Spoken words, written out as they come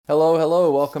Hello,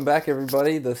 hello, welcome back,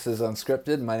 everybody. This is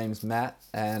Unscripted. My name's Matt,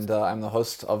 and I'm the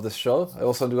host of this show. I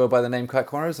also go by the name Cut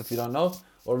Corners, if you don't know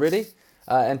already.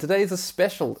 And today is a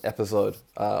special episode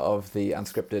of the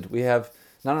Unscripted. We have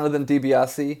none other than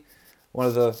DBRC, one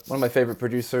of my favorite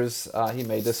producers. He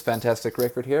made this fantastic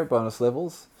record here, Bonus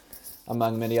Levels,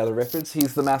 among many other records.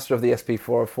 He's the master of the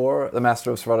SP404, the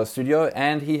master of Serato Studio,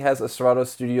 and he has a Serato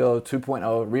Studio 2.0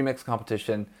 remix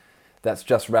competition that's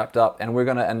just wrapped up, and we're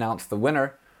going to announce the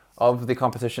winner of the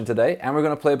competition today, and we're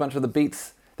going to play a bunch of the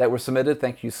beats that were submitted.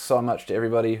 Thank you so much to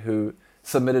everybody who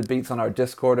submitted beats on our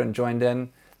Discord and joined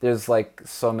in. There's like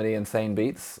so many insane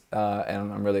beats,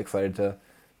 and I'm really excited to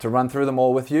run through them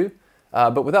all with you.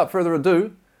 But without further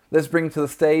ado, let's bring to the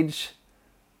stage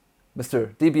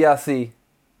Mr. DBRC.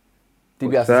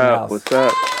 What's DBRC's in the up? house. What's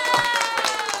up?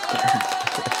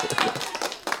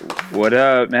 What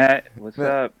up, Matt? What's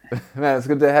up? Man, it's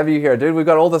good to have you here, dude. We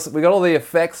got all this. We got all the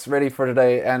effects ready for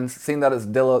today, and seeing that it's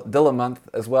Dilla month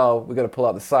as well, we got to pull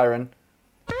out the siren.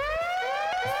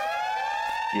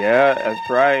 Yeah, that's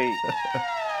right.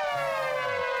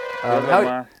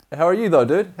 How how are you though,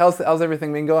 dude? How's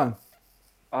everything been going?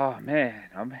 Oh man,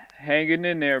 I'm hanging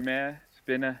in there, man. It's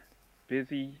been a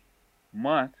busy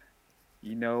month,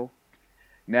 you know,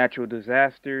 natural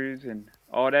disasters and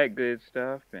all that good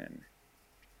stuff, and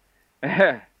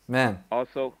Man,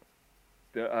 also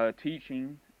the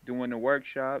teaching, doing the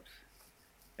workshops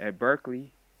at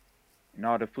Berkeley and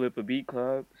all the Flip a Beat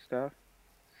Club stuff.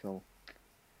 So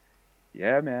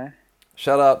yeah, man.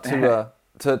 shout out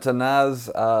to Naz,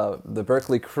 the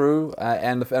Berkeley crew,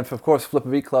 and of course Flip a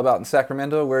Beat Club out in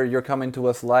Sacramento, where you're coming to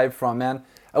us live from, man.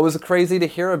 It was crazy to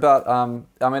hear about.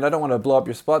 I mean, I don't want to blow up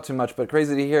your spot too much, but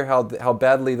crazy to hear how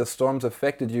badly the storms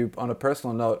affected you on a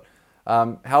personal note.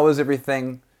 How is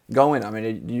everything going? I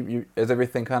mean, is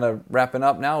everything kind of wrapping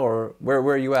up now, or where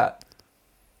are you at?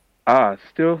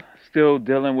 Still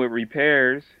dealing with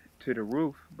repairs to the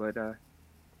roof, but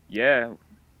yeah,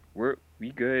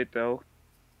 we good though.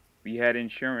 We had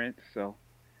insurance, so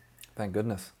Thank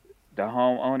goodness. the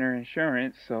homeowner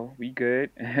insurance, so we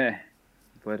good.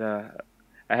 But I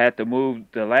had to move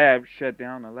the lab, shut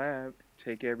down the lab,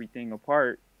 take everything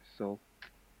apart. So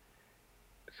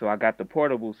I got the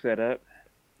portable set up,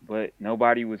 but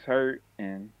nobody was hurt,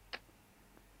 and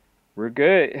we're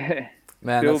good.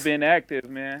 Man, Still that's been active,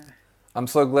 man. I'm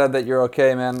so glad that you're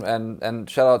okay, man, and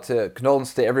shout out to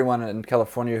condolence to everyone in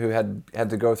California who had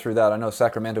to go through that. I know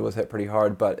Sacramento was hit pretty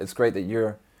hard, but it's great that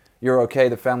you're okay,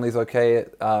 the family's okay,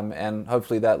 and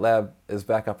hopefully that lab is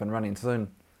back up and running soon.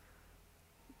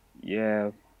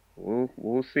 Yeah,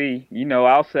 we'll see.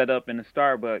 I'll set up in the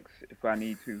Starbucks if I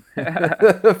need to.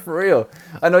 For real,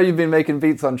 I know you've been making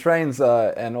beats on trains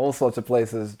and all sorts of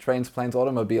places, trains, planes,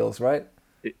 automobiles, right?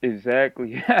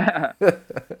 Exactly.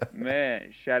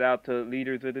 Man, shout out to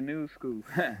leaders of the new school.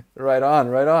 Right on,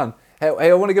 right on. Hey,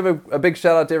 I want to give a big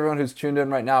shout out to everyone who's tuned in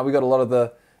right now. We got a lot of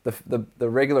the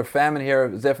regular fam in here.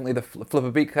 It's definitely the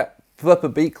Flip a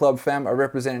Beat Club fam are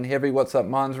representing heavy. What's up,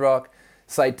 Mons Rock,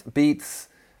 Sight Beats,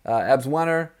 Abs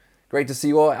Winner. Great to see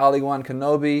you all. Ali Wan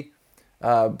Kenobi,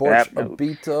 Borch Bap notes.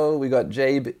 Obito. We got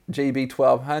JB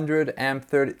 1200, Am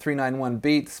 391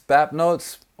 Beats, Bap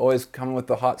Notes. Always coming with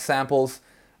the hot samples.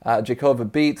 Jacova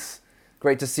Beats.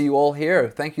 Great to see you all here.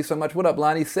 Thank you so much. What up,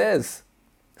 Lonnie says?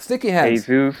 Sticky hands.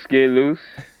 Jesus, get loose.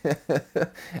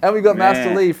 And we got Master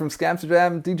Man. Lee from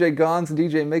Scamsterdam, DJ Gons, and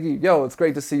DJ Miggy. Yo, it's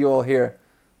great to see you all here.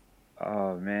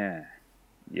 Oh man.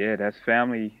 Yeah, that's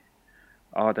family.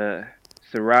 All the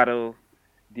Serato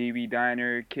DB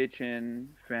Diner Kitchen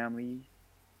family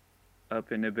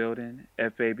up in the building.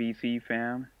 FABC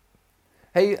fam.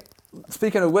 Hey,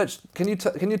 speaking of which, can you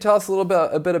tell us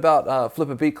a bit about Flip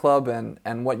a Beat Club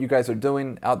and what you guys are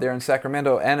doing out there in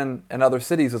Sacramento and in other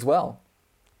cities as well?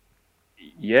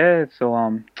 Yeah,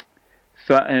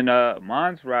 and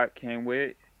Mons Rock came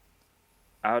with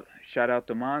out shout out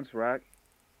to Mons Rock.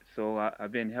 So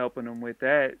I've been helping them with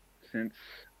that since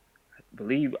I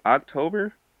believe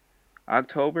October,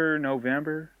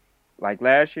 November. Like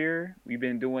last year, we've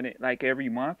been doing it like every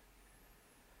month,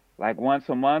 like once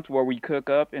a month, where we cook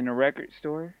up in the record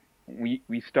store. We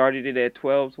started it at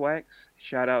 12's Wax.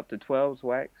 Shout out to 12's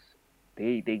Wax.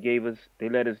 They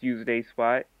let us use their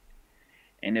spot,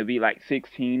 and it'll be like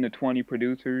 16 to 20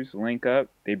 producers link up.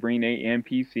 They bring their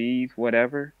MPCs,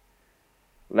 whatever,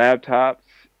 laptops,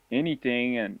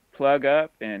 anything, and plug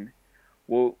up, and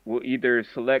we'll either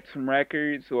select some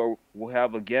records or we'll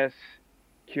have a guest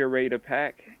curate a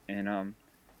pack. And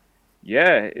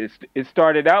yeah, it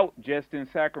started out just in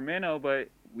Sacramento, but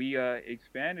we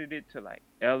expanded it to like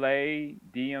LA,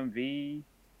 DMV,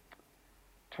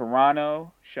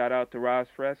 Toronto. Shout out to Ross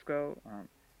Fresco,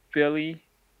 Philly.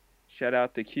 Shout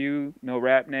out to Q, no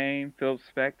rap name, Phil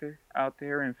Spector out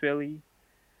there in Philly.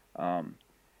 Um,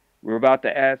 we're about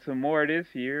to add some more this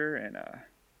year, and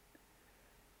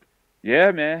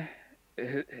yeah, man,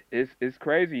 it's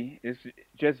crazy. It's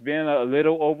just been a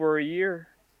little over a year,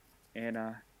 and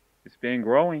it's been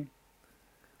growing.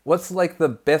 What's like the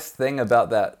best thing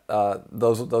about that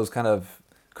those kind of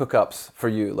cook-ups for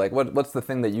you? Like what's the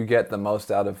thing that you get the most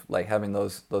out of like having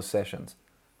those sessions?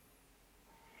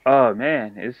 Oh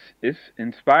man, it's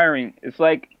inspiring. It's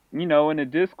like, in the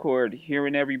Discord,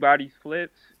 hearing everybody's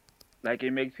flips, like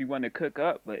it makes you want to cook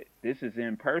up, but this is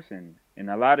in person. And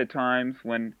a lot of times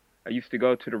when I used to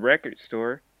go to the record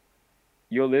store,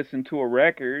 you'll listen to a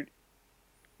record,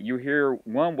 you hear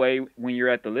one way when you're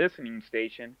at the listening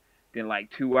station, then like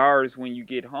 2 hours when you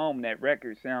get home, that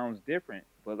record sounds different.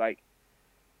 But like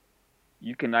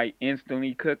you can like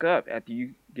instantly cook up after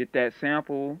you get that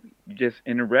sample. You just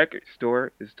in the record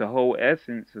store. It's the whole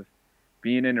essence of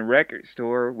being in the record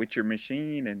store with your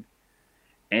machine,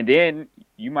 and then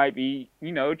you might be,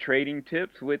 trading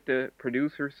tips with the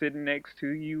producer sitting next to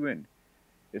you, and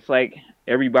it's like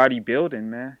everybody building,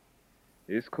 man.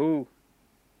 It's cool.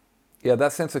 Yeah,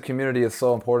 that sense of community is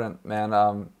so important, man.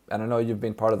 And I know you've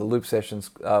been part of the loop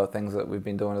sessions things that we've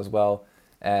been doing as well,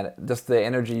 and just the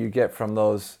energy you get from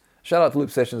those. Shout out to loop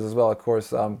sessions as well, of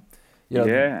course.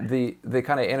 Yeah. The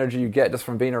kind of energy you get just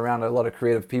from being around a lot of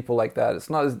creative people like that. It's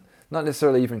not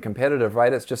necessarily even competitive,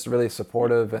 right? It's just really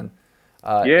supportive and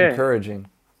Yeah.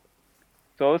 encouraging.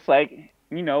 So it's like,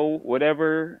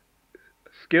 whatever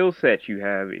skill set you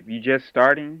have, if you're just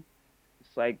starting,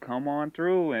 it's like come on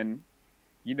through, and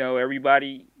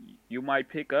everybody, you might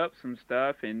pick up some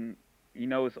stuff, and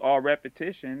it's all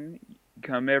repetition. You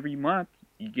come every month,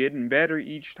 you getting better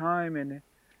each time, and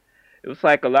it was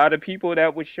like a lot of people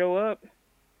that would show up,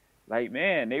 like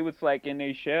man, they was like in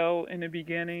their shell in the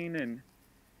beginning, and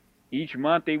each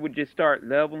month they would just start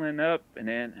leveling up, and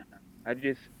then I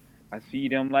just I see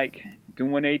them like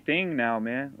doing a thing now,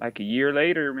 man. Like a year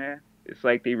later, man, it's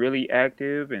like they really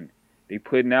active, and they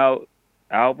putting out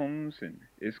albums, and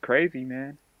it's crazy,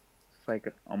 man. It's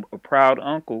like I'm a proud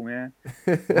uncle, man.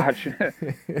 Watch.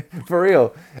 For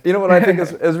real. You know what I think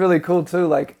is really cool too?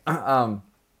 Like,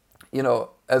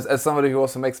 as somebody who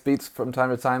also makes beats from time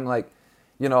to time, like,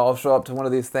 I'll show up to one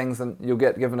of these things and you'll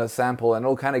get given a sample and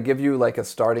it'll kind of give you like a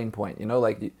starting point,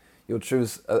 like you'll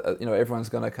choose, everyone's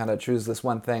going to kind of choose this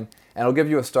one thing and it'll give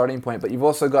you a starting point, but you've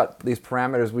also got these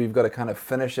parameters where you've got to kind of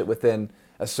finish it within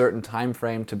a certain time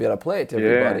frame to be able to play it to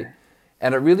everybody. Yeah,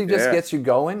 And it really just yeah. gets you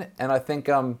going. And I think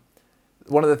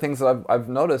one of the things that I've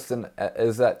noticed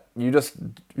is that you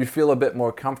feel a bit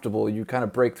more comfortable. You kind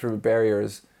of break through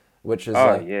barriers, which is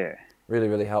Oh yeah, really,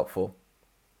 really helpful.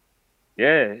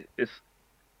 yeah.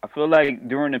 I feel like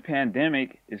during the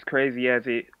pandemic, as crazy as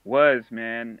it was,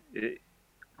 man,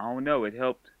 I don't know, it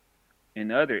helped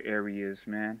in other areas,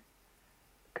 man.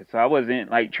 Cause I wasn't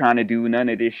like trying to do none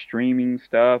of this streaming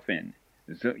stuff, and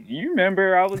so, you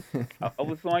remember I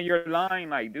was on your line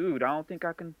like, dude, I don't think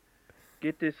I can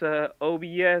get this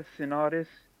OBS and all this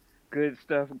good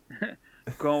stuff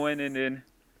going, and then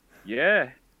yeah,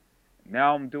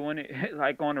 now I'm doing it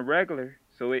like on a regular,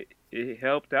 so it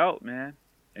helped out, man.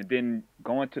 And then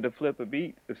going to the flip of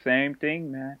beat, the same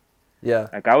thing, man. Yeah,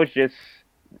 Like I was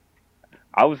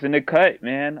in the cut,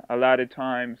 man, a lot of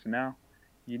times now,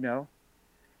 you know.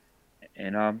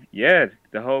 And yeah,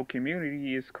 the whole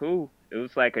community is cool. It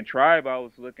was like a tribe I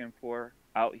was looking for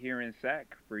out here in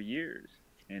Sac for years.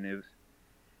 And it's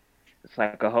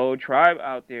like a whole tribe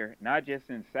out there, not just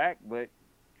in Sac, but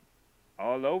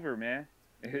all over, man.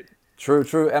 true,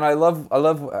 true. And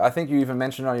I think you even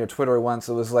mentioned on your Twitter once.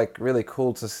 It was like really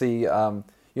cool to see.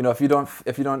 If you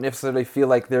don't necessarily feel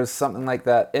like there's something like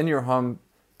that in your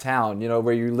hometown,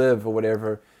 where you live or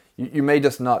whatever, you may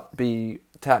just not be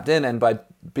tapped in. And by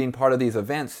being part of these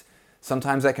events,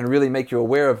 sometimes that can really make you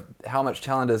aware of how much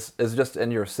talent is just in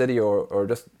your city or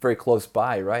just very close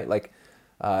by, right? Like,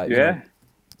 uh, you know, Yeah.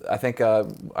 I think I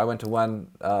went to one.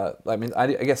 I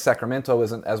guess Sacramento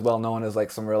isn't as well known as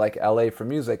like somewhere like LA for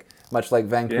music, much like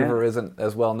Yeah. Vancouver isn't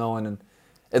as well known, and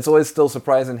it's always still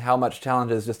surprising how much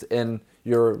talent is just in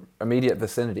your immediate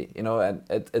vicinity, and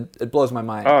it blows my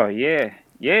mind. Oh yeah.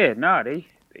 Yeah, nah, they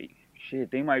shit,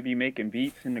 they might be making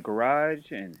beats in the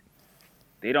garage, and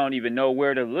they don't even know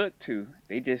where to look to.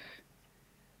 They just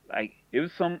like it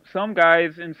was some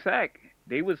guys in Sac.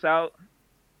 They was out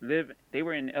they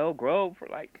were in El Grove for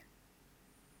like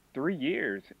 3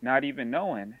 years, not even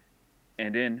knowing.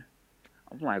 And then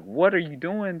I'm like, "What are you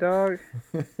doing, dog?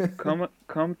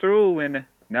 Come through!" And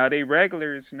now they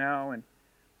regulars now, and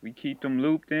we keep them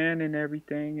looped in and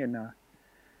everything. And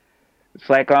It's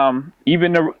like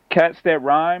even the cats that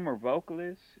rhyme or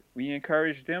vocalists, we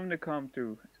encourage them to come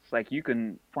through. It's like you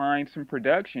can find some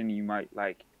production you might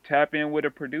like. Tap in with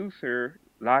a producer,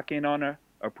 lock in on a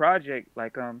project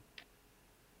like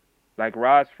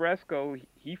Roz Fresco.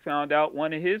 He found out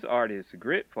one of his artists,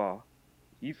 Gritfall.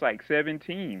 He's like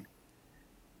 17.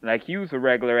 Like he was a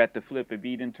regular at the Flip a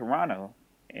Beat in Toronto,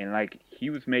 and like he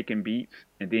was making beats,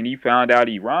 and then he found out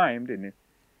he rhymed, and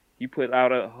he put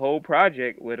out a whole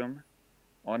project with him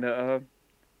on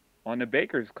the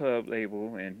Baker's Club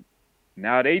label, and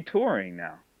now they touring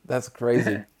now. That's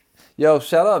crazy. Yo,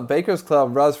 shout out Baker's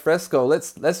Club, Raz Fresco.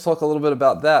 Let's talk a little bit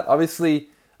about that. Obviously,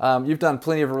 you've done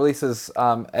plenty of releases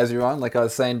as your own. Like I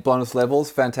was saying, Bonus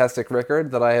Levels, fantastic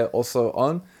record that I also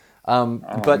own.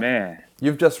 Oh But man,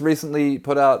 you've just recently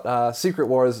put out Secret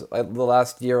Wars the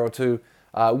last year or two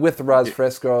with Raz yeah,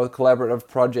 Fresco, a collaborative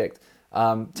project.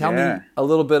 Tell me yeah. a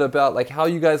little bit about like how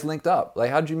you guys linked up.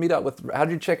 Like how'd you meet up with?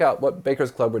 How'd you check out what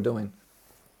Baker's Club were doing?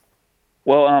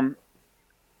 Well,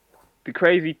 the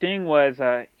crazy thing was,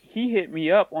 he hit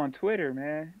me up on Twitter,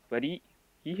 man, but he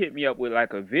hit me up with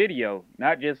like a video,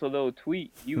 not just a little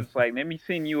tweet. He was like, "Let me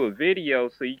send you a video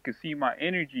so you can see my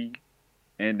energy."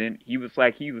 And then he was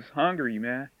like, he was hungry,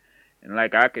 man, and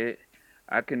like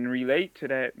I can relate to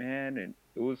that, man, and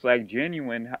it was like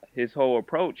genuine his whole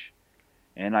approach.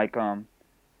 And like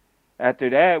after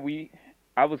that,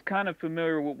 I was kind of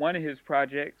familiar with one of his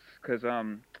projects because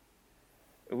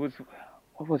it was,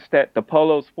 what was that, the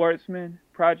Polo Sportsman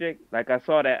project? Like I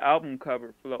saw that album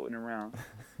cover floating around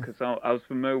because I was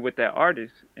familiar with that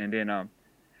artist, and then I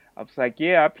was like,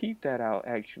 yeah, I peeped that out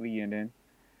actually, and then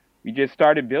we just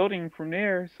started building from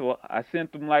there. So I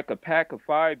sent him like a pack of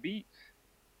 5 beats,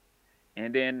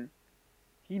 and then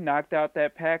he knocked out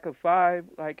that pack of 5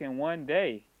 like in one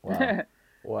day.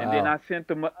 Wow, And then wow. I sent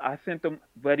him,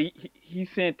 but he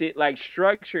sent it like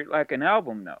structured like an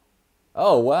album though,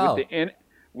 Oh with wow. the in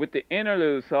with the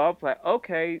interlude. So I was like,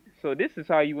 okay, so this is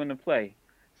how you want to play.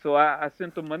 So I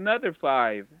sent him another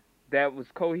 5 that was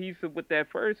cohesive with that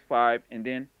first 5, and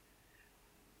then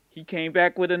he came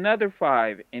back with another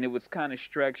 5, and it was kind of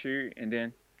structured, and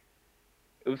then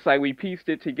it was like we pieced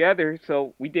it together.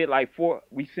 So we did like four.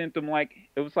 We sent them like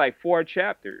it was like 4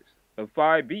 chapters of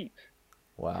 5 beats.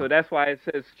 So Wow. that's why it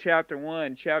says chapter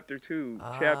one, chapter two,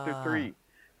 chapter Ah, three.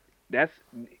 That's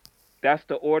that's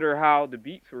the order how the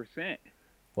beats were sent.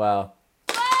 wow.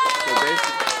 So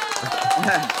basically,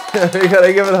 We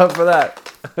gotta give it up for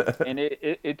that. and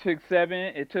it took 7.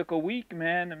 It took a week,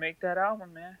 man, to make that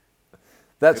album, man.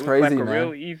 It That's was like crazy, a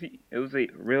man. real easy. It was a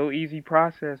real easy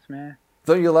process, man.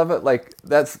 Don't you love it? Like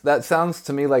that sounds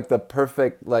to me like the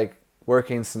perfect like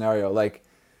working scenario. Like,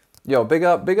 yo, big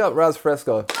up Raz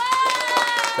Fresco.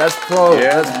 That's pro.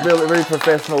 Yeah, That's man. really really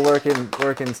professional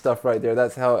working stuff right there.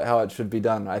 That's how it should be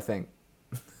done, I think.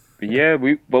 But yeah,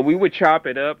 we would chop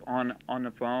it up on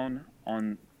the phone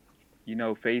on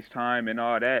FaceTime and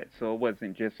all that. So it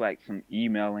wasn't just like some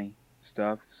emailing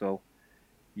stuff. So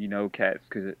cats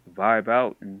could vibe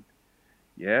out, and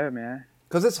yeah, man.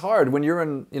 Because it's hard when you're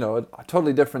in,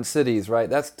 totally different cities, right?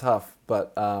 That's tough.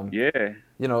 But Yeah.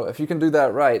 if you can do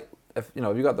that right, if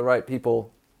you got the right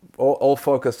people all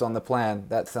focused on the plan,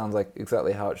 that sounds like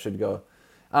exactly how it should go.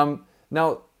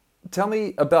 Now, tell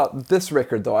me about this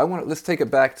record, though. Let's take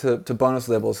it back to Bonus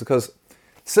Levels because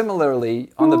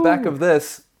similarly, on the back Woo. of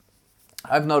this,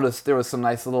 I've noticed there was some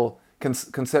nice little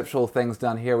conceptual things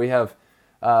down here. We have,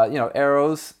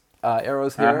 arrows Uh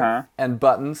here, huh. and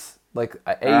buttons like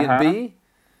A Uh and huh. B.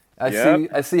 Yep.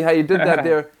 I see how you did that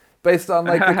there, based on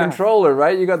like the controller,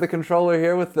 right? You got the controller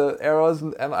here with the arrows,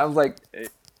 and I was like, E-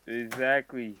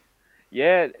 exactly.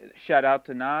 Yeah. Shout out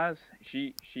to Nas.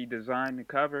 She designed the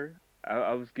cover.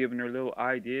 I was giving her little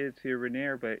ideas here and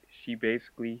there, but she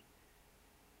basically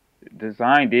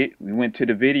designed it. We went to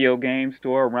the video game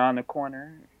store around the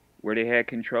corner where they had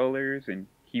controllers, and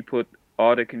he put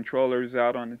all the controllers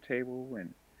out on the table,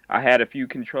 and I had a few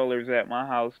controllers at my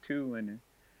house too, and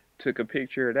took a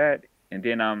picture of that. And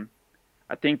then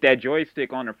I think that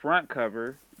joystick on the front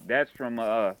cover, that's from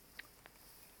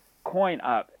Coin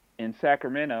Op in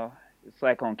Sacramento. It's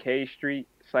like on K Street.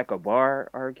 It's like a bar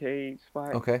arcade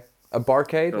spot. okay, a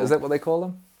barcade, is So that what they call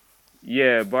them?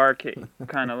 yeah, barcade,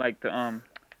 kind of like the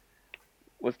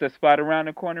what's the spot around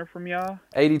the corner from y'all?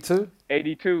 82.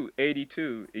 82,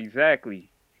 82,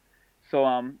 exactly. So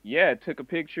yeah, took a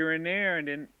picture in there, and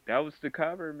then that was the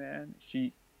cover, man.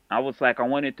 I was like, I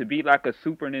want it to be like a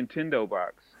Super Nintendo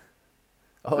box,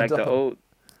 Oh, like the dope. old,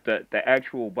 the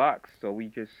actual box. So we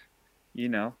just, you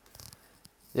know,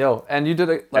 Yo, and you did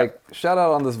it that, like shout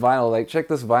out on this vinyl. Like, check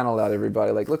this vinyl out,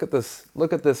 everybody. Like, look at this.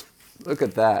 Look at this. Look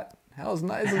at that. How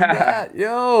nice is that?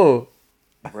 Yo.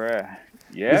 bruh.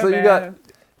 Yeah, So you got man.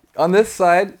 on this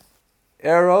side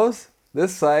arrows,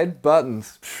 this side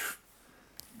buttons.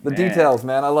 The Man. details,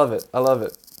 man. I love it. I love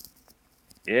it.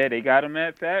 Yeah, they got them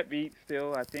at Fat Beat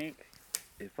still, I think.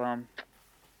 If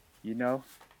you know,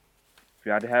 if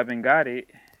y'all haven't got it,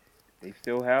 they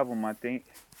still have them, I think.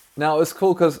 Now it's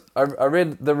cool because I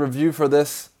read the review for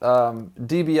this.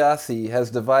 DiBiase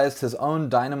has devised his own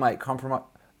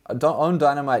own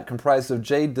dynamite comprised of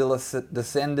J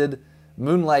Descended,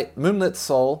 Moonlit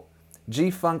Soul,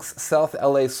 G Funk's South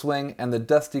LA Swing, and the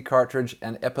dusty cartridge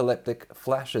and epileptic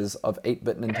flashes of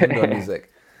 8-bit Nintendo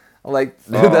music. I'm like,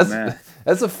 dude, Oh man.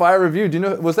 that's a fire review. Do you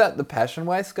know, was that the Passion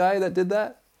Weiss guy that did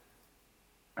that?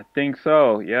 I think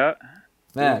so, yeah.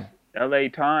 It was Man, LA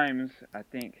Times, I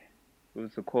think. It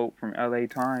was a quote from LA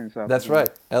Times, I that's believe. right.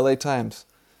 LA Times.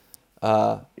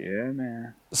 Uh, Yeah,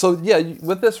 man. So yeah,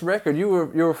 with this record, you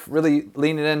were really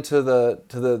leaning into the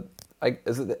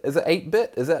is it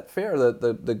 8-bit? Is that fair?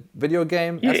 The video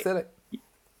game Yeah, aesthetic.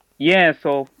 yeah,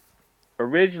 so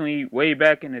originally, way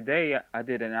back in the day, I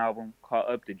did an album called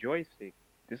Up the Joystick.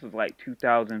 This was like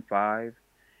 2005,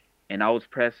 and I was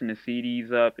pressing the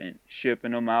CDs up and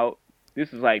shipping them out.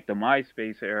 This is like the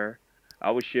MySpace era.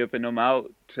 I was shipping them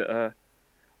out to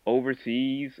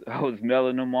overseas. I was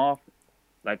mailing them off.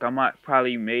 Like I might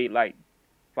probably made like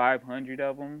 500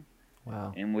 of them,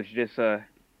 Wow. and was just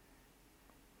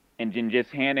and then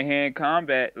just hand to hand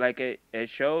combat like at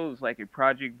shows like at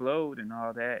Project Blowed and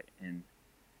all that. And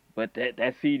but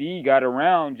that CD got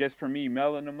around just for me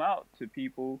mailing them out to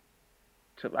people,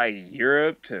 to like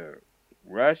Europe, to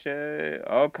Russia,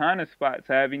 all kind of spots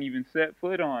I haven't even set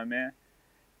foot on, man.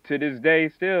 To this day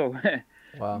still.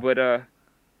 Wow. but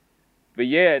but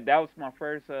yeah, that was my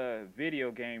first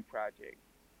video game project.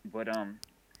 But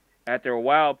after a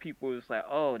while people was like,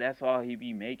 "Oh, that's all he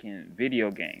be making,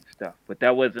 video game stuff." But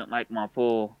that wasn't like my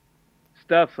full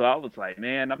stuff, so I was like,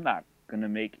 "Man, I'm not going to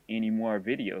make any more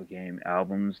video game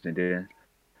albums." And then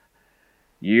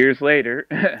years later,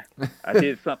 I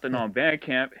did something on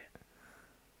Bandcamp,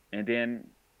 and then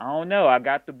I don't know, I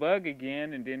got the bug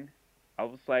again, and then I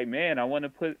was like, man, I want to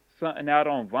put something out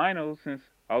on vinyl since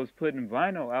I was putting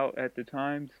vinyl out at the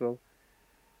time. So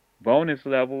bonus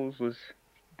levels was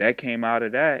that came out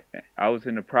of that. I was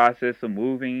in the process of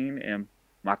moving, and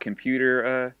my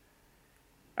computer,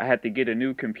 I had to get a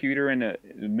new computer in the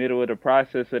middle of the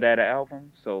process of that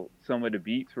album, so some of the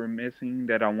beats were missing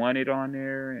that I wanted on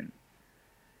there, and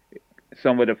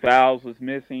some of the files was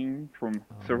missing from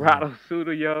Oh man. Serato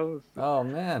Studios. Oh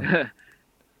man.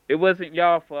 It wasn't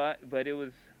y'all fault, but it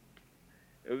was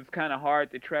kind of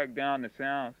hard to track down the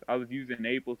sounds. I was using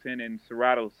Ableton and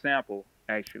Serato sample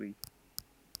actually,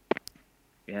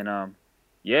 and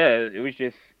yeah, it was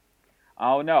just I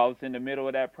don't know. I was in the middle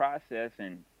of that process,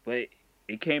 and but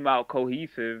it came out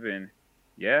cohesive, and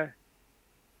yeah,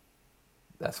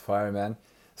 That's fire, man.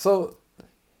 So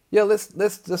yeah,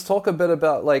 let's talk a bit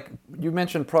about like you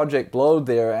mentioned Project Blowed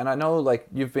there, and I know like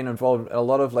you've been involved in a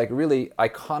lot of like really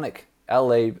iconic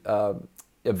LA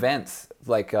events.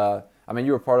 Like I mean,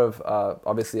 you were part of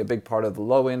obviously a big part of the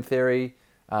Low End Theory,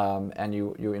 and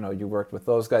you know you worked with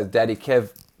those guys. Daddy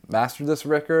Kev mastered this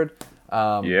record,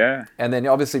 yeah, and then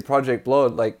obviously Project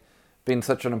Blowed like being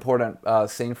such an important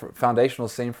foundational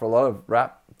scene for a lot of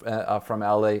rap from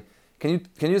LA. Can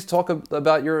you just talk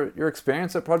about your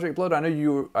experience at Project Blood? I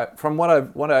know from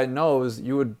what I know is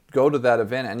you would go to that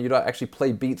event and you'd actually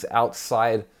play beats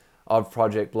outside of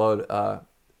Project Blood,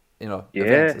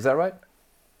 events. yeah, Is that right?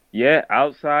 yeah.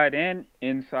 Outside and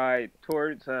inside.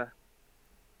 Towards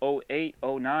 '08,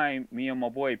 '09, me and my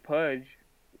boy Pudge,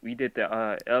 we did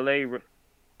the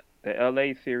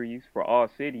LA series for All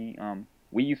City.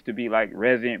 We used to be like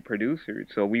resident producers,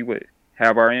 so we would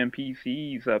have our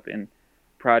MPCs up in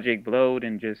Project Blowed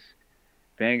and just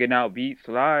banging out beats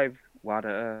live while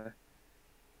the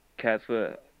cats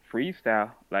would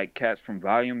freestyle, like cats from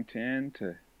Volume 10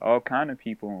 to all kind of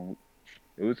people.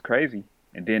 It was crazy.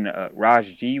 And then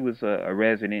Raj G was a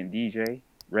resident DJ.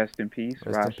 Rest in peace,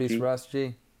 Rest in Raj peace, G. Ross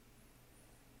G.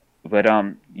 But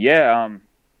yeah,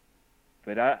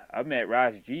 but I met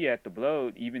Raj G at the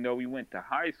Blowed, even though we went to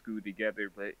high school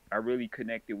together. But I really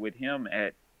connected with him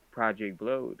at Project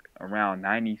Blowed around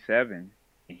 '97,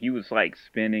 and he was like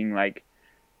spinning like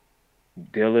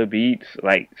Dilla beats,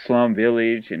 like Slum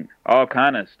Village and all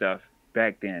kind of stuff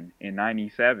back then in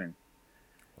 '97.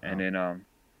 And Wow. then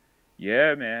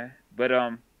yeah, man. But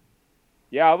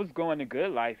yeah, I was going to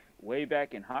Good Life way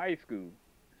back in high school,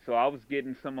 so I was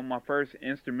getting some of my first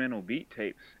instrumental beat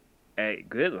tapes at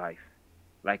Good Life,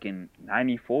 like in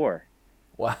 '94.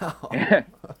 Wow.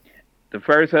 The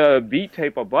first beat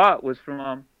tape I bought was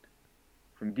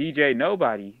from DJ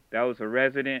Nobody. That was a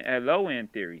resident at Low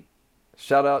End Theory.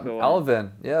 Shout out So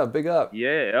Alvin. Yeah, big up.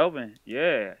 yeah, Elvin,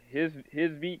 yeah, his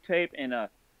beat tape and it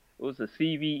was a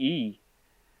CVE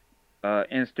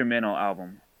instrumental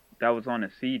album that was on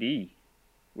a CD,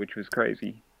 which was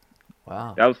crazy.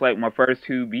 Wow. That was like my first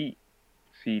two beat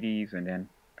CDs, and then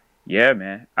yeah,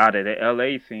 man, out of the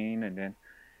LA scene, and then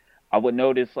I would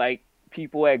notice like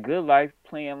people at Good Life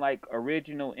playing like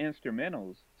original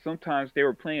instrumentals. Sometimes they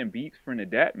were playing beats from the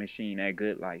DAT machine at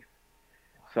Good Life.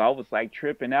 So I was like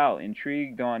tripping out,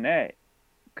 intrigued on that.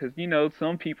 Cause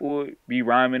some people would be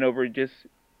rhyming over just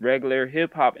regular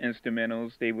hip hop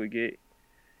instrumentals. They would get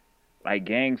like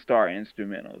Gangstar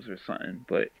instrumentals or something.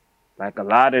 But like a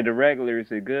lot of the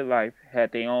regulars at Good Life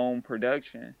had their own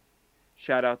production.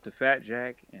 Shout out to Fat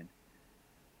Jack and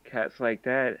cats like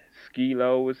that.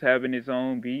 Skilo was having his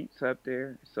own beats up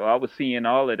there. So I was seeing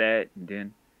all of that, and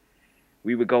then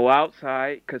we would go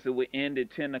outside because it would end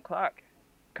at 10 o'clock,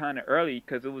 kind of early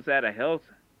because it was at a health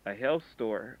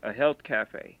store, a health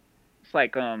cafe. It's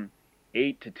like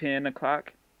 8 to 10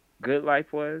 o'clock. Good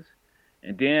Life was,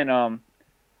 and then I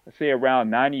say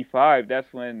around 95.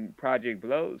 That's when Project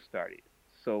Blows started.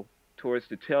 So towards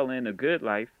the tail end of Good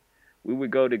Life, we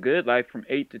would go to Good Life from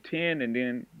 8 to 10, and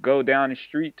then go down the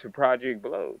street to Project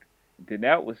Blowed. Then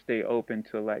that would stay open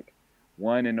till like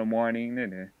 1 in the morning,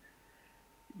 and then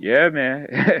yeah, man.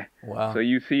 So Wow.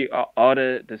 you see all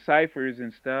the ciphers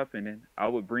and stuff, and then I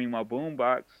would bring my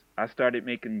boombox. I started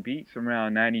making beats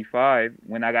around 95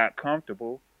 when I got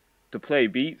comfortable to play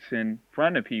beats in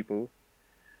front of people.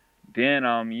 Then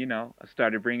I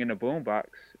started bringing the boombox.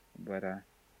 But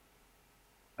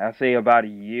I say about a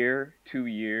year, 2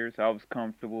 years, I was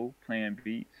comfortable playing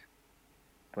beats,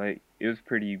 but it was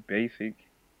pretty basic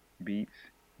beats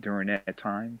during that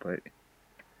time. But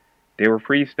they were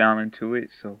freestyling to it,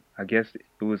 so I guess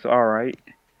it was all right.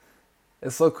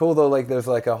 It's so cool though. Like there's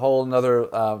like a whole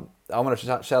another. I want to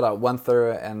shout out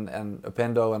Wenther and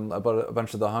Upendo and about a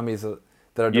bunch of the homies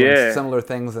that are doing Yeah, similar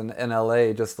things in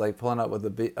LA, just like pulling up with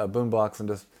a boombox and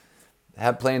just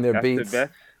playing their that's the beats.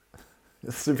 best.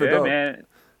 It's super Yeah, dope. man.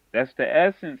 That's the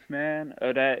essence, man,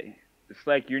 of that. It's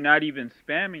like you're not even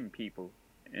spamming people.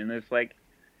 And it's like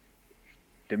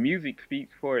the music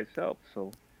speaks for itself.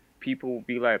 So people will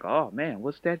be like, oh, man,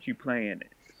 what's that you playing?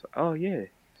 So, oh, yeah,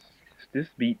 it's this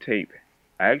beat tape.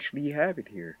 I actually have it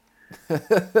here.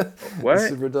 It's What?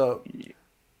 super dope.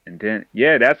 And then,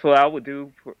 yeah, that's what I would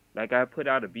do. Like, I put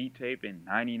out a beat tape in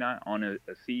 99 on a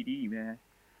CD, man.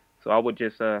 So I would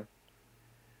just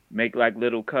make like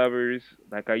little covers.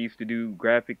 Like I used to do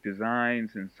graphic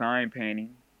designs and sign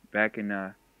painting back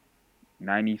in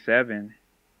 97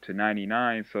 to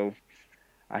 99. So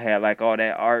I had like all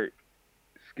that art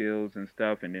skills and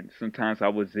stuff. And then sometimes I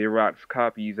would Xerox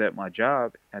copies at my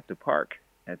job at the park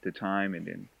at the time, and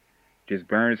then just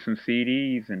burn some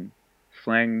CDs and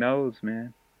slang those,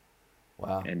 man.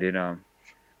 Wow. And then,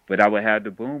 but I would have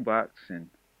the boombox, and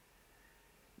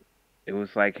it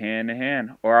was like hand to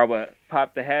hand. Or I would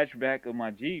pop the hatchback of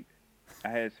my Jeep. I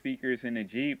had speakers in the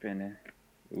Jeep, and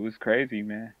it was crazy,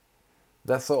 man.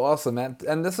 That's so awesome, man.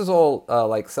 And this is all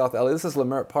like South LA. This is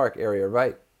Lemert Park area,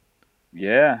 right?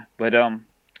 Yeah, but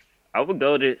I would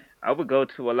go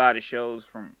to a lot of shows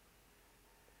from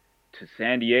to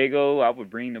San Diego. I would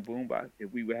bring the boombox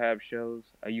if we would have shows.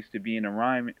 I used to be in a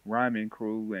rhyming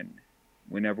crew, and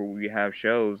whenever we have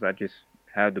shows, I just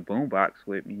have the boombox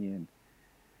with me and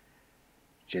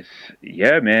just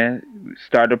yeah, man,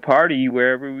 start a party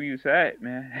wherever we was at,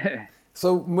 man.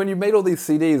 So when you made all these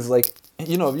CDs, like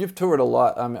you've toured a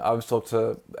lot. I was talked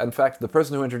to. In fact, the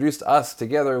person who introduced us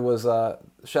together was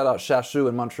shout out Shashu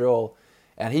in Montreal,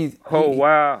 and Oh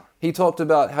wow, he talked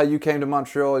about how you came to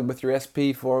Montreal with your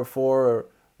SP 404,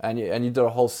 and you did a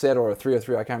whole set or a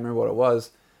 303. I can't remember what it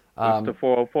was. it's the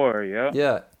 404, yeah.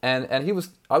 Yeah, and he was.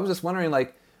 I was just wondering,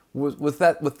 like, was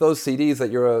that with those CDs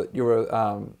that you're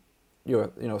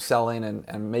selling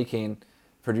and making,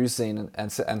 producing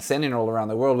and sending all around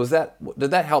the world.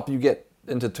 Did that help you get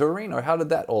into touring, or how did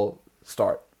that all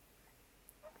start?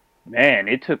 Man,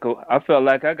 I felt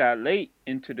like I got late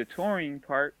into the touring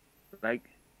part, like,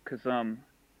 cause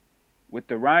with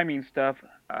the rhyming stuff,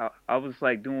 I was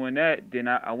like doing that. Then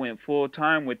I went full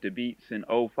time with the beats in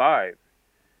 '05.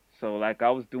 So like I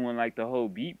was doing like the whole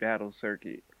beat battle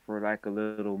circuit for like a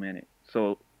little minute.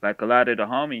 So like a lot of the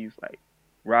homies like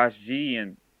Ross G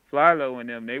and Flylo and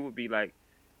them, they would be like,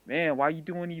 "Man, why you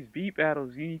doing these beat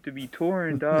battles? You need to be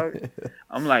touring, dog."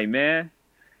 I'm like, "Man,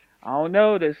 I don't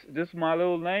know. This is my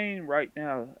little lane right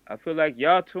now. I feel like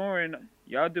y'all touring,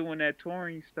 y'all doing that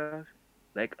touring stuff.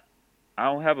 Like I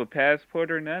don't have a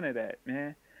passport or none of that,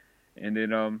 man." And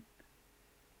then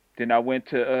then I went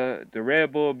to the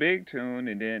Red Bull Big Tune,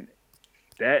 and then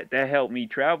that helped me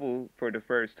travel for the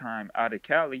first time out of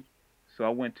Cali. So I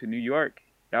went to New York.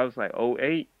 That was like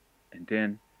 '08, and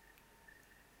then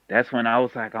that's when I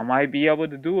was like, I might be able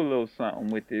to do a little something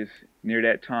with this near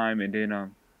that time. And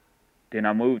then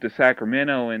I moved to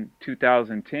Sacramento in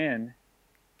 2010.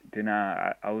 Then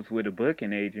I was with a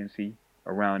booking agency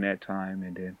around that time,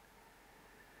 and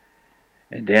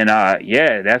then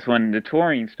yeah, that's when the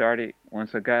touring started.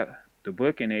 Once I got the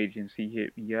booking agency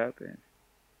hit me up, and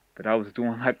but I was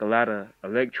doing like a lot of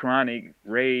electronic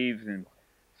raves and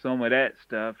some of that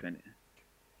stuff, and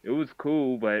it was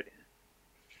cool. But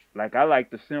like I like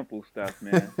the simple stuff,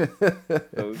 man.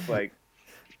 So it's like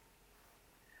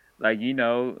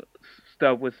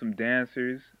stuff with some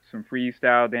dancers, some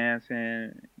freestyle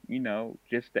dancing,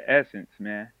 just the essence,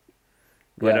 man.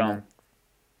 But Yeah, man. um,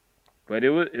 but it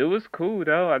was cool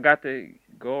though. I got to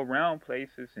go around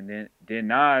places, and then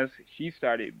Nas, she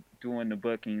started doing the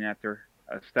booking after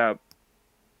I stopped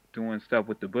doing stuff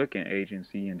with the booking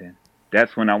agency, and then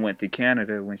that's when I went to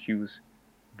Canada when she was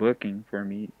booking for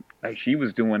me. Like she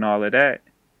was doing all of that.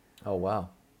 Oh, wow.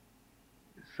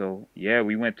 So yeah,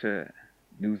 we went to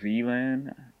New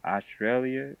Zealand,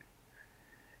 Australia,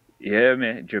 yeah,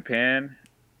 man, Japan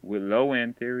with Low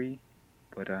End Theory.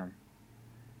 But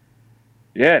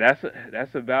yeah,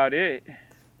 that's about it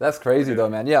That's for crazy the. though,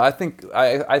 man. Yeah, I think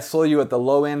I saw you at the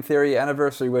Low End Theory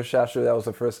anniversary with Shashu. That was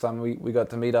the first time we got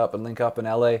to meet up and link up in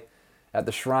LA at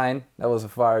the Shrine. That was a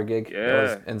fire gig. That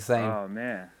was Yeah. insane. Oh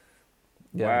man.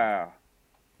 Yeah.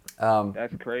 Wow. Um,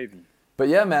 That's crazy. but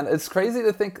yeah, man, it's crazy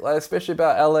to think, like, especially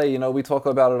about LA. You know, we talk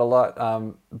about it a lot.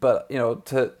 But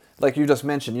to like you just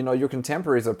mentioned, your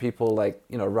contemporaries are people like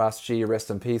Ras G, rest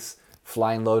in peace,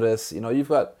 Flying Lotus. You've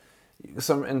got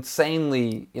some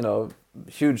insanely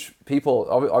huge people.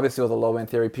 Obviously, with the Low End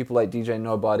Theory, people like DJ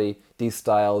Nobody, D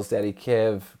Styles, Daddy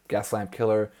Kev, Gaslamp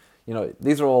Killer.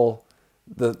 These are all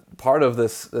the part of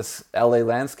this LA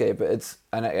landscape.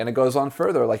 And it goes on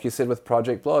further, like you said with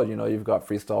Project Blood. You've got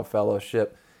Freestyle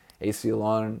Fellowship, AC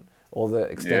Alone, all the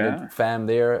extended Yeah. fam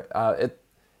there.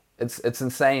 It's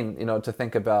insane, to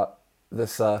think about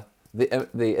this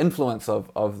the influence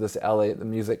of this LA, the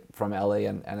music from LA,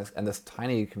 and this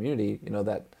tiny community,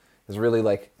 that has really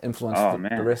like influenced Oh the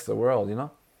man. rest of the world.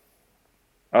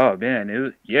 Oh man.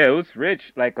 It was rich.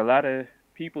 Like a lot of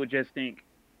people just think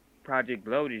Project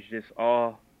Bloat is just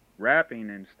all rapping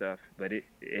and stuff, but it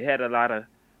had a lot of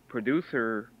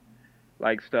producer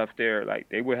like stuff there. Like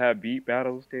they would have beat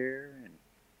battles there, and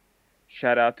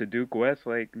shout out to Duke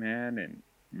Westlake, man, and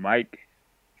Mike.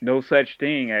 No Such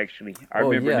Thing, actually. I Oh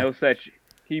remember yeah. No Such.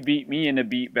 He beat me in the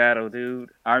beat battle, dude.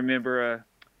 I remember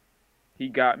he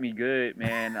got me good,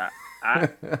 man. I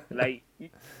like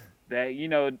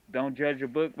that. Don't judge a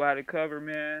book by the cover,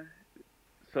 man.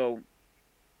 So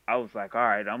I was like, all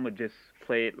right, I'm gonna just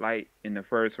play it light in the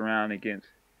first round against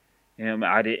him.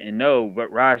 I didn't know,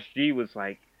 but Raj G was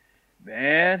like,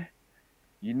 man,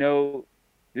 you know,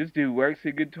 this dude works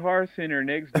at Guitar Center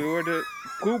next door to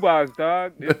Kuba's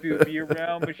dog. This dude be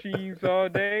around machines all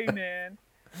day, man.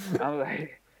 I'm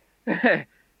like,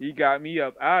 he got me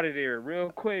up out of there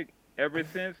real quick. Ever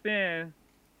since then,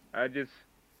 I just,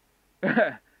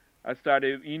 I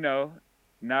started,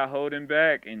 not holding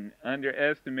back and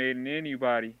underestimating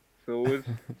anybody. So it was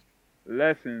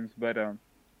lessons, but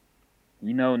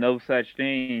No Such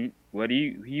Thing. What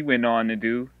he went on to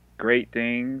do great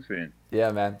things, and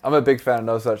Yeah, man. I'm a big fan of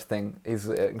No Such Thing. He's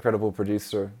an incredible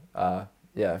producer.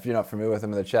 Yeah, if you're not familiar with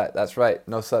him in the chat, that's right.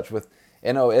 No Such with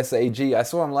Nosag. I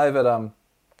saw him live at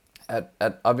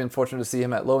I've been fortunate to see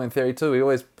him at Low End Theory too. He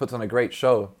always puts on a great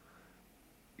show.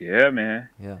 yeah, man.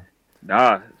 Yeah.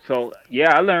 Nah, so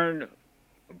yeah, I learned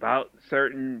about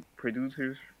certain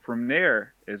producers from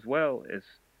there as well as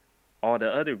all the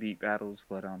other beat battles.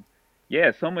 But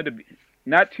yeah, some of the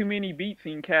not too many beat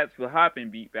scene cats were hopping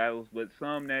beat battles, but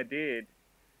some that did,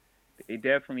 they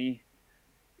definitely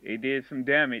they did some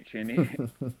damage. And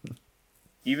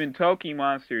even Toki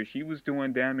Monster, she was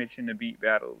doing damage in the beat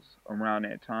battles around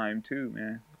that time too,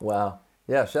 man. Wow.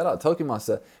 Yeah, shout out Toki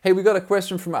Monster. Hey, we got a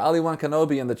question from Ali One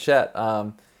Kenobi in the chat.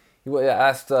 He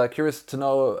asked, curious to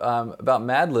know about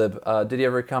Madlib. Did he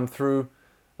ever come through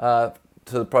to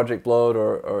the Project Bloat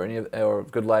or or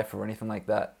Good Life or anything like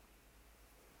that?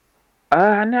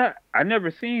 I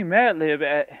never seen Madlib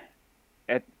at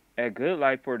at Good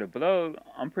Life for the Blow.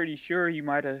 I'm pretty sure he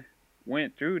might have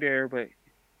went through there, but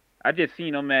I just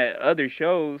seen him at other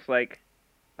shows, like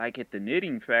at the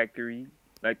Knitting Factory.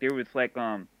 Like there was like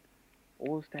what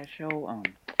was that show?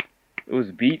 It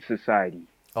was Beat Society.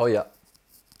 Oh yeah.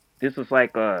 This was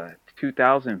like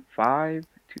 2005,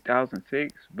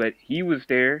 2006, but he was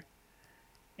there.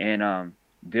 and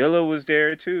Dilla was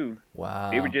there too.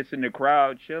 They were Wow. just in the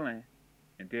crowd chilling,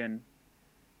 and then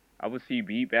I would see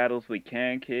beat battles with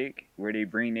Can Kick where they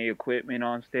bring their equipment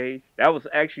on stage. That was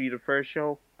actually the first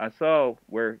show I saw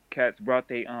where cats brought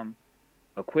their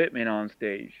equipment on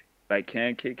stage. Like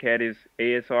Can Kick had his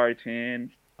ASR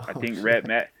 10. I Oh think shit. Red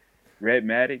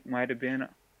Matic might have been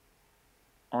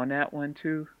on that one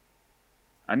too.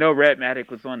 I know Red Matic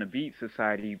was on the Beat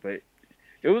Society, but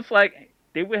it was like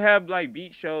they would have like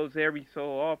beat shows every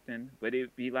so often, but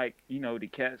it'd be like, the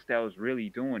cats that was really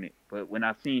doing it. But when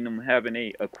I seen them having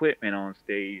a equipment on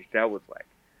stage, that was like,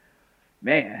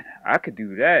 man, I could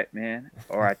do that, man.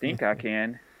 Or I think I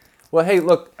can. Well, hey,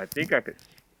 look, I think I could.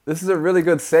 this is a really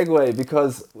good segue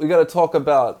because we got to talk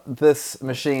about this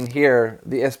machine here,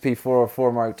 the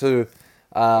SP404 Mark II,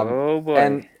 Oh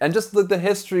boy. and just the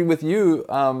history with you.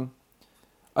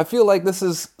 I feel like this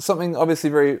is something obviously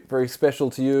very very special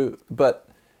to you, but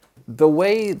the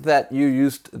way that you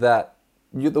used the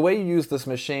way you used this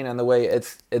machine and the way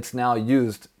it's now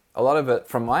used, a lot of it,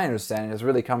 from my understanding, has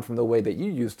really come from the way that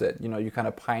you used it. You kind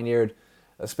of pioneered,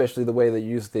 especially the way that you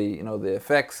used the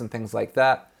effects and things like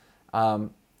that.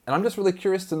 And I'm just really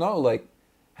curious to know, like,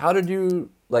 what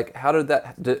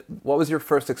was your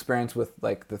first experience with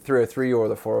like the 303 or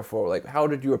the 404? Like, how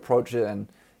did you approach it, and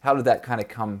how did that kind of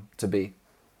come to be?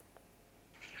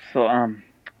 So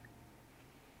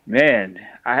man,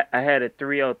 I had a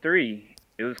 303.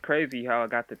 It was crazy how I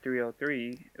got the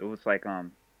 303. It was like I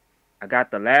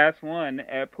got the last one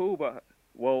at Puba.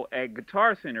 Well, at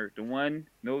Guitar Center, the one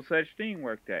No Such Thing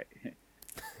worked at.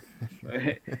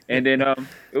 And then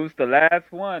it was the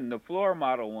last one, the floor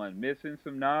model one, missing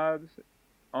some knobs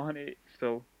on it.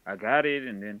 So I got it,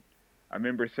 and then I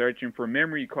remember searching for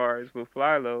memory cards with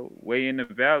Flylo way in the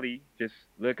valley, just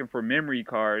looking for memory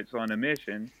cards on a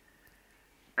mission,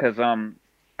 cause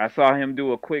I saw him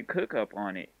do a quick hookup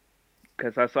on it,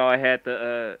 cause I saw it had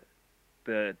the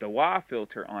wah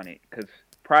filter on it, cause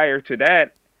prior to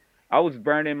that I was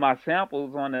burning my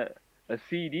samples on a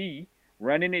CD,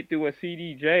 running it through a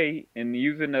CDJ, and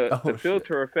using the Oh shit!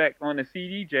 filter effect on the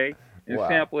CDJ and Wow!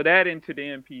 sample that into the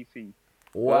MPC.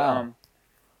 But Wow!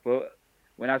 but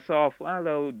when I saw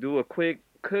Flylo do a quick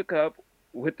cookup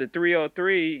with the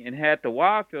 303 and had the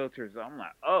wah filters, I'm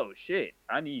like, oh shit,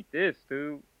 I need this,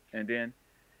 dude. And then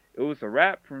it was a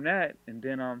wrap from that. And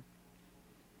then I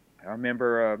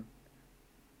remember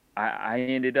I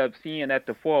ended up seeing that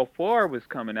the 404 was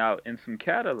coming out in some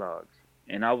catalogs,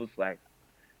 and I was like,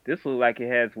 this looks like it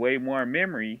has way more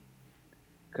memory,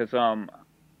 cause I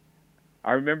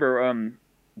remember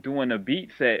doing a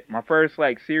beat set. My first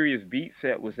like serious beat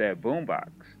set was at Boombox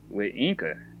with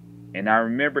Inca, and I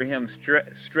remember him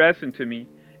stressing to me,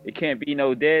 it can't be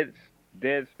no dead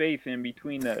space in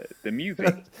between the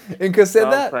music. Inca So said I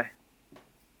was that? like,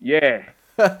 yeah,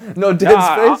 No dead nah,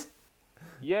 space?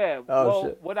 yeah. Oh Well,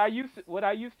 shit! what I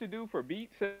used to do for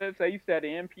beat sets, I used to have the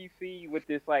MPC with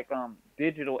this like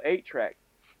digital 8 track,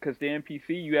 because the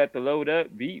MPC you had to load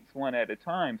up beats one at a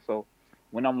time. So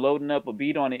when I'm loading up a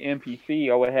beat on the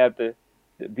MPC, I would have the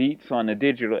beats on the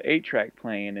digital 8 track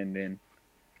playing, and then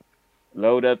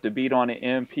load up the beat on the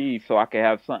MP so I could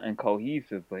have something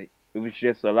cohesive. But it was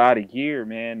just a lot of gear,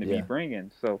 man, to be Yeah.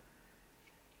 bringing. So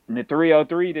and the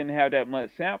 303 didn't have that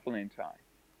much sampling time.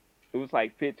 It was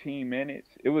like 15 minutes.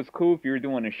 It was cool if you were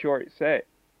doing a short set.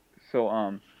 So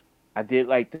I did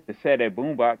like the set at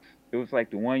Boombox. It was like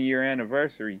the 1 year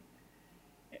anniversary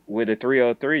with a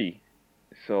 303.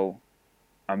 So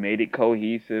I made it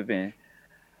cohesive, and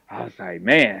I was like,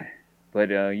 man,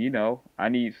 but I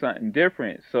need something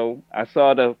different. So I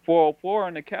saw the 404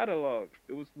 in the catalog.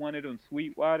 It was one of them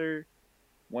Sweetwater,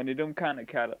 one of them kind of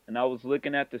catalog, and I was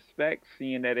looking at the specs,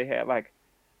 seeing that it had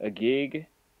a gig,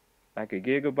 like a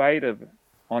gigabyte of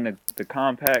on the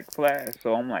compact flash.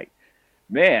 So I'm like,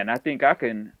 man, I think I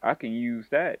can use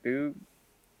that, dude,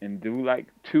 and do like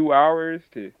 2 hours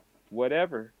to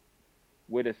whatever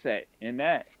with a set in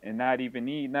that, and not even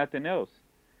need nothing else.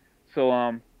 So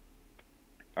I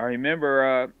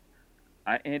remember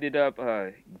I ended up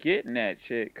getting that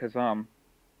shit because I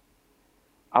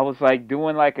was like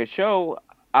doing like a show.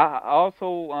 I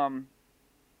also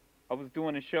I was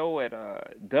doing a show at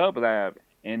Dub Lab,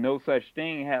 and No Such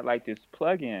Thing had like this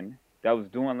plugin that was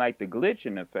doing like the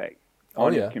glitching effect Oh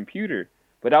on his yeah. computer.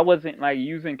 But I wasn't like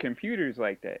using computers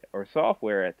like that or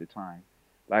software at the time.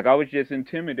 Like I was just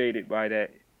intimidated by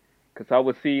that because I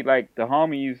would see like the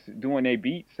homies doing their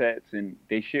beat sets and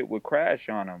they shit would crash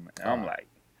on them. And I'm Ah. like,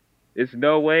 it's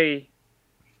no way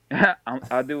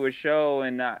I'll do a show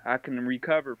and I can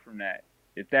recover from that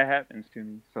if that happens to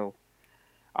me. So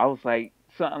I was like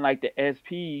something like the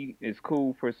SP is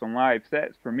cool for some live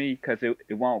sets for me because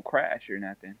it won't crash or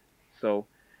nothing. So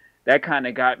that kind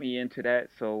of got me into that.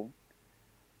 So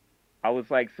I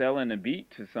was like selling a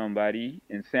beat to somebody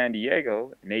in San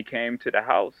Diego, and they came to the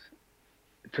house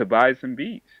to buy some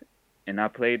beats, and I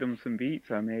played them some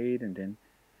beats I made, and then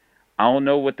I don't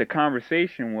know what the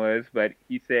conversation was, but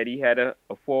he said he had a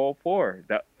 404,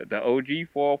 the OG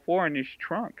 404 in his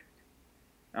trunk.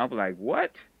 I was like,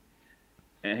 what?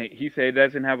 And he said it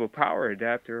doesn't have a power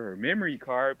adapter or memory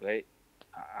card, but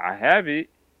I have it.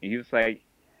 And he was like,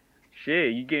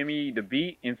 shit, you give me the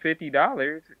beat and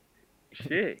 $50,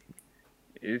 shit,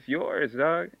 it's yours,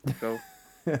 dog. So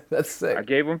That's sick. I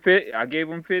gave him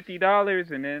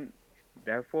 $50, and then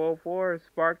that 404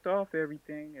 sparked off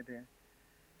everything. And then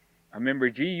I remember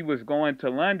G was going to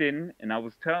London, and I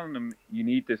was telling him, you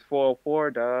need this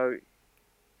 404, dog.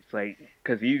 It's like,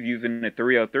 because he's using the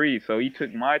 303, so he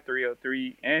took my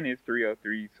 303 and his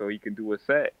 303 so he could do a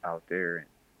set out there. And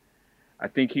I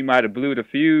think he might have blew the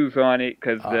fuse on it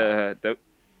because the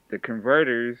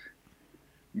converters,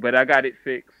 but I got it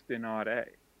fixed and all that.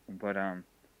 But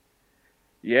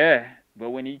yeah. But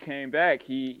when he came back,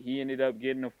 he ended up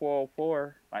getting a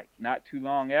 404 like not too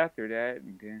long after that.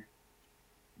 And then,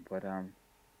 but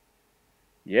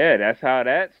yeah, that's how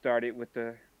that started with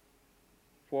the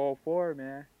 404,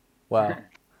 man. Wow,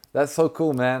 that's so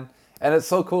cool, man. And it's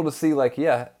so cool to see, like,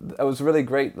 yeah, it was really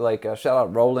great. Like, shout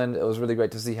out Roland. It was really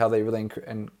great to see how they really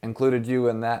included you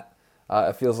in that.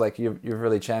 It feels like you've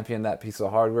really championed that piece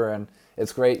of hardware, and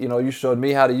it's great. You know, you showed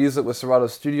me how to use it with Serato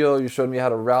Studio. You showed me how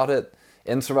to route it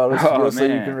in Serato Studio Oh so you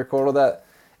can man. record all that.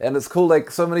 And it's cool, like,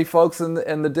 so many folks in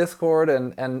the Discord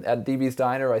and at DB's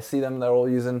Diner, I see them, they're all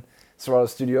using Serato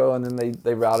Studio, and then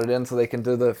they route it in so they can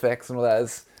do the effects and all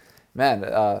that. Man,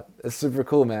 it's super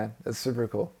cool, man. It's super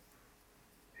cool.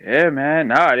 Yeah, man.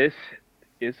 Nah, this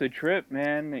it's a trip,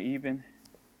 man. Even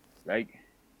like,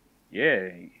 yeah,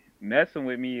 messing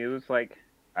with me. It was like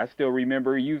I still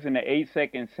remember using the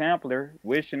 8-second sampler,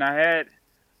 wishing I had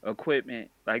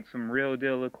equipment, like some real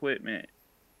deal equipment.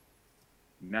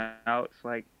 Now it's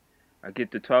like I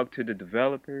get to talk to the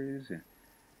developers and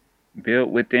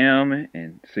build with them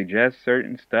and suggest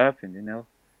certain stuff, and then they'll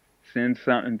send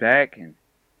something back, and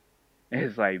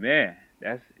it's like, man,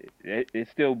 it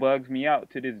still bugs me out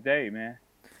to this day, man.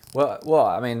 Well,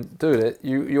 I mean, dude,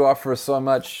 you offer so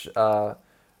much, so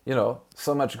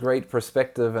much great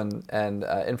perspective and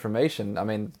information. I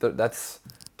mean,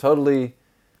 totally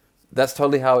that's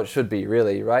totally how it should be,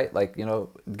 really, right? Like,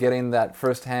 getting that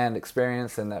firsthand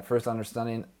experience and that first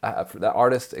understanding, that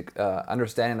artist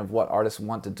understanding of what artists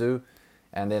want to do,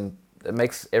 and then it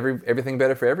makes everything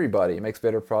better for everybody. It makes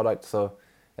better product. So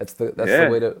Yeah.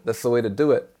 that's the way to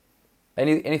do it.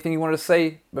 Anything you wanted to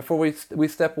say before we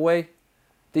step away,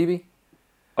 DB?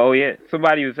 Oh yeah.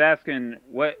 Somebody was asking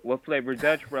what flavor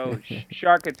Dutch Bros.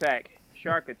 Shark Attack.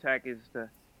 Shark Attack is the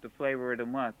flavor of the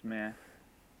month, man.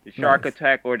 The Shark Nice.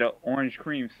 Attack or the Orange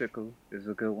Creamsicle is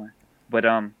a good one. But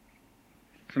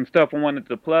some stuff I wanted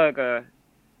to plug.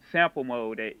 Sample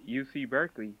mode at UC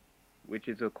Berkeley, which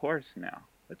is a course now,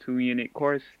 a 2-unit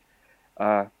course.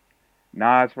 Uh,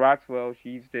 Nas Roxwell,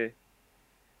 she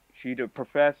the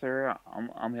professor.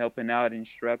 I'm helping out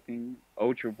instructing.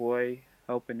 Ultra Boy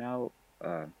helping out.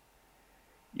 Uh,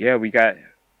 yeah, we got,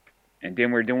 and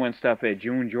then we're doing stuff at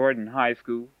June Jordan High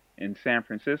School in San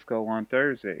Francisco on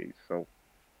Thursdays. So,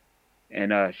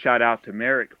 and shout out to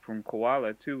Merrick from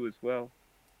Koala too as well.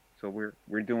 So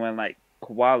we're doing like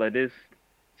Koala this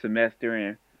semester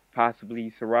and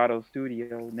possibly Serato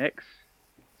Studio next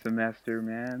semester,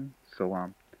 man.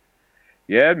 So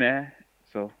yeah, man.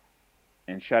 So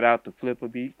and shout out to Flip a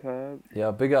Beat Club.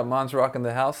 Yeah, big up Mons Rock in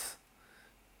the house.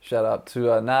 Shout out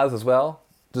to Naz as well.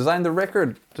 Designed the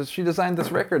record. She designed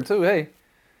this record too. Hey.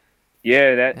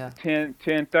 Yeah, that Yeah.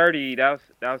 1030. That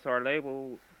was our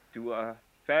label. Do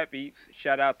Fat Beats.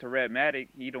 Shout out to Redmatic.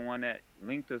 He the one that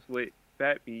linked us with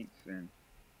Fat Beats, and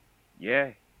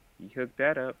yeah, he hooked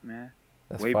that up, man.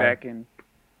 That's Way fire. back in.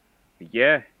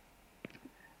 Yeah.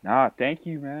 Nah, thank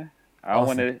you, man. I don't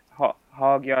want Awesome. to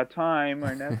hog your time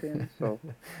or nothing. So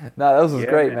No, this was yeah,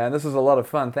 great, man. man. This was a lot of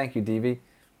fun. Thank you, DB.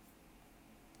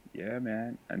 Yeah,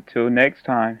 man. Until next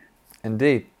time.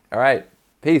 Indeed. All right.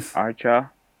 Peace. All right, y'all.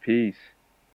 Peace.